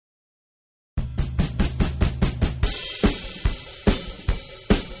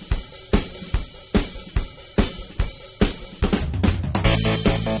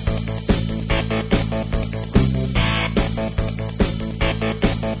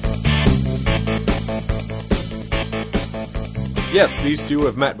Yes, these two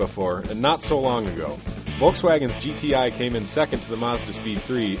have met before, and not so long ago. Volkswagen's GTI came in second to the Mazdaspeed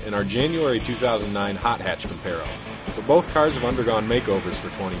 3 in our January 2009 Hot Hatch Comparo. But both cars have undergone makeovers for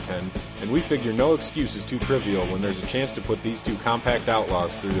 2010, and we figure no excuse is too trivial when there's a chance to put these two compact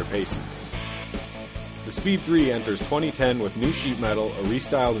outlaws through their paces. The Speed 3 enters 2010 with new sheet metal, a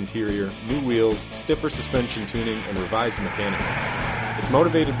restyled interior, new wheels, stiffer suspension tuning, and revised mechanicals. It's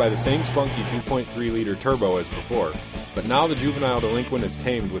motivated by the same spunky 2.3-liter turbo as before, but now the juvenile delinquent is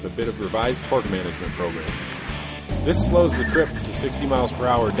tamed with a bit of revised torque management program. This slows the trip to 60 miles per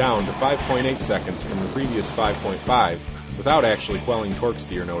hour down to 5.8 seconds from the previous 5.5, without actually quelling torque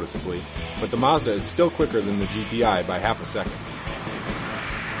steer noticeably, but the Mazda is still quicker than the GTI by half a second.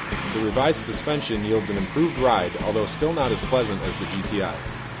 The revised suspension yields an improved ride, although still not as pleasant as the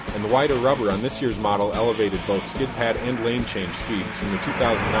GTI's, and the wider rubber on this year's model elevated both skid pad and lane change speeds from the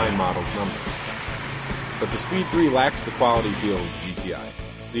 2009 model's numbers. But the Speed 3 lacks the quality feel of the GTI.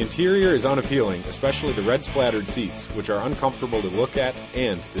 The interior is unappealing, especially the red splattered seats, which are uncomfortable to look at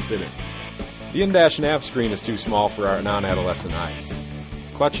and to sit in. The in-dash nav screen is too small for our non-adolescent eyes.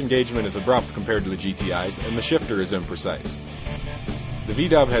 Clutch engagement is abrupt compared to the GTI's, and the shifter is imprecise. The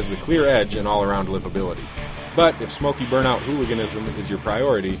VW has the clear edge and all-around livability. But if smoky burnout hooliganism is your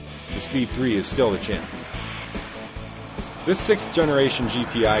priority, the Speed 3 is still the champ. This 6th generation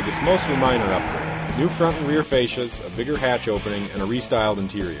GTI gets mostly minor upgrades. New front and rear fascias, a bigger hatch opening, and a restyled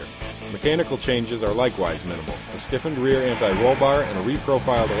interior. Mechanical changes are likewise minimal. A stiffened rear anti-roll bar and a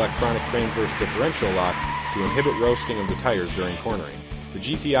reprofiled electronic frame-burst differential lock to inhibit roasting of the tires during cornering. The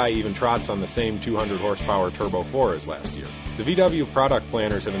GTI even trots on the same 200 horsepower Turbo 4 as last year. The VW product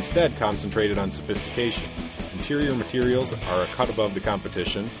planners have instead concentrated on sophistication. Interior materials are a cut above the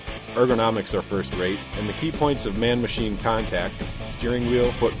competition, ergonomics are first rate, and the key points of man-machine contact, steering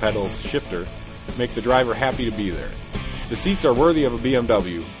wheel, foot pedals, shifter, make the driver happy to be there. The seats are worthy of a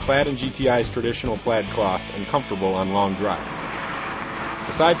BMW, clad in GTI's traditional plaid cloth and comfortable on long drives.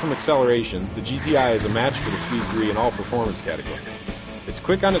 Aside from acceleration, the GTI is a match for the Speed 3 in all performance categories. It's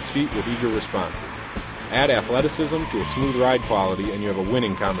quick on its feet with eager responses. Add athleticism to a smooth ride quality and you have a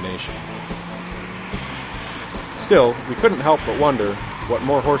winning combination. Still, we couldn't help but wonder what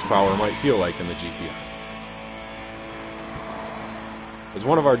more horsepower might feel like in the GTI. As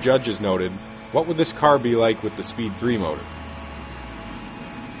one of our judges noted, what would this car be like with the Speed 3 motor?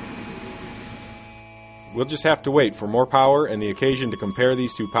 We'll just have to wait for more power and the occasion to compare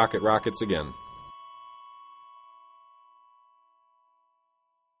these two pocket rockets again.